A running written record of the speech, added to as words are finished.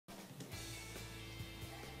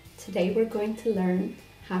Today we're going to learn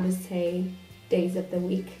how to say days of the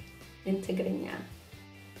week in Tigrinya.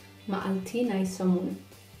 Ma'alti naisamun.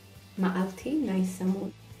 Ma'alti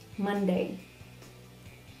naisamun. Monday.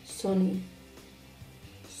 Soni.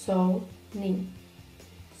 So-ni.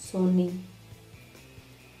 Soni.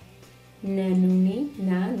 Nenuni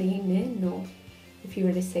na ni ne no. If you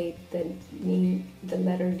were to say the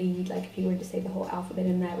letter D, like if you were to say the whole alphabet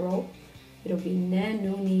in that row, it'll be ne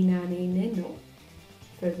nu ni na ni ne no.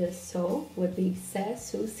 For the so would be se,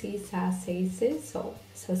 su, si, sa, se, si, so.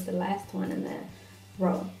 So it's the last one in the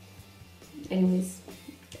row. Anyways,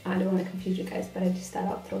 I don't want to confuse you guys, but I just thought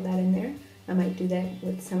I'll throw that in there. I might do that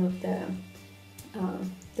with some of the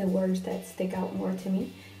words that stick out more to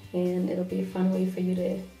me, and it'll be a fun way for you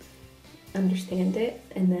to understand it.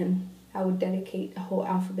 And then I would dedicate a whole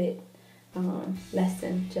alphabet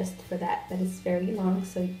lesson just for that. But it's very long,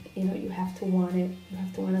 so you have to want it. You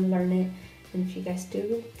have to want to learn it. And if you guys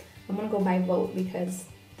do, I'm gonna go by vote, because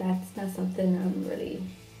that's not something I'm really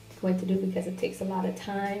going to do, because it takes a lot of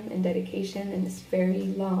time and dedication, and it's very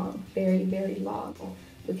long, very, very long.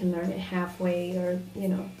 We can learn it halfway, or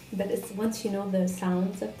but it's once you know the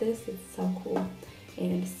sounds of this, it's so cool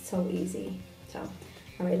and it's so easy. So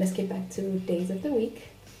all right, let's get back to days of the week.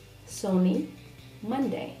 Soni,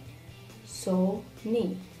 Monday.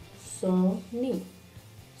 So-ni, so-ni,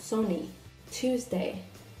 Soni. Tuesday.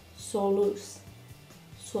 Solus,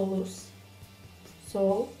 solus,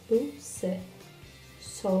 soluse,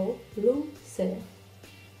 soluse.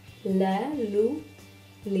 Le, lu,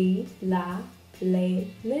 li, la, le,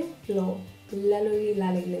 lo, le,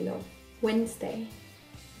 la, lo. Wednesday.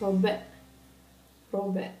 Robe,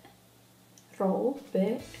 robe, robe,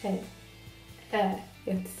 you have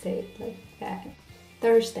to say it like that.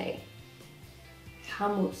 Thursday.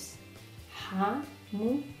 Hamus,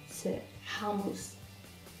 hamus, hamus.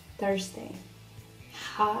 Thursday.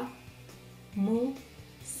 Ha-mu-se.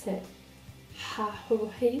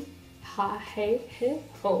 Ha-ho-he.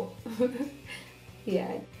 Ha-he-he-ho.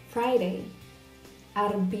 Yeah. Friday.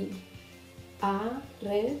 Arbi.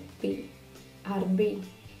 Arbi. Arbi.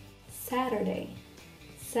 Saturday.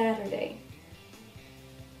 Saturday.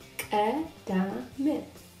 Qadam.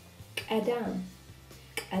 Qadam.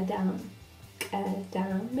 Qadam.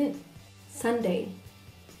 Qadam. Sunday.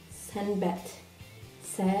 Sanbet.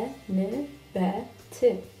 Senbet.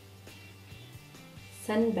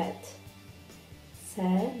 Senbet.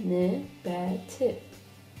 Senbet.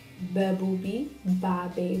 Babubi,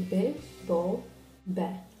 babebe, bo, be.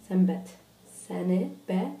 Senbet.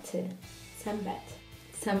 Senbet. Senbet.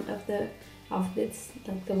 Some of the alphabets,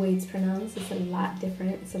 like the way it's pronounced, is a lot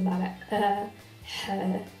different. It's a lot of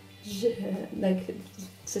like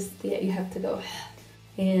just you have to go.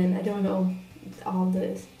 And I don't know all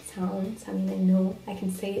the sounds. I mean, I know I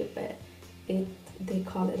can say it, but they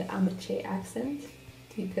call it Amache accent,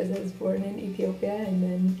 because I was born in Ethiopia, and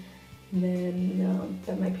then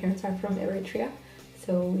but my parents are from Eritrea,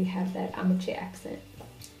 so we have that Amache accent.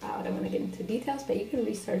 I don't want to get into details, but you can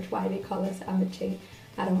research why they call us Amache.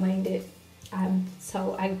 I don't mind it.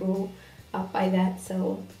 So I grew up by that,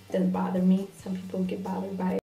 so it doesn't bother me. Some people get bothered by it.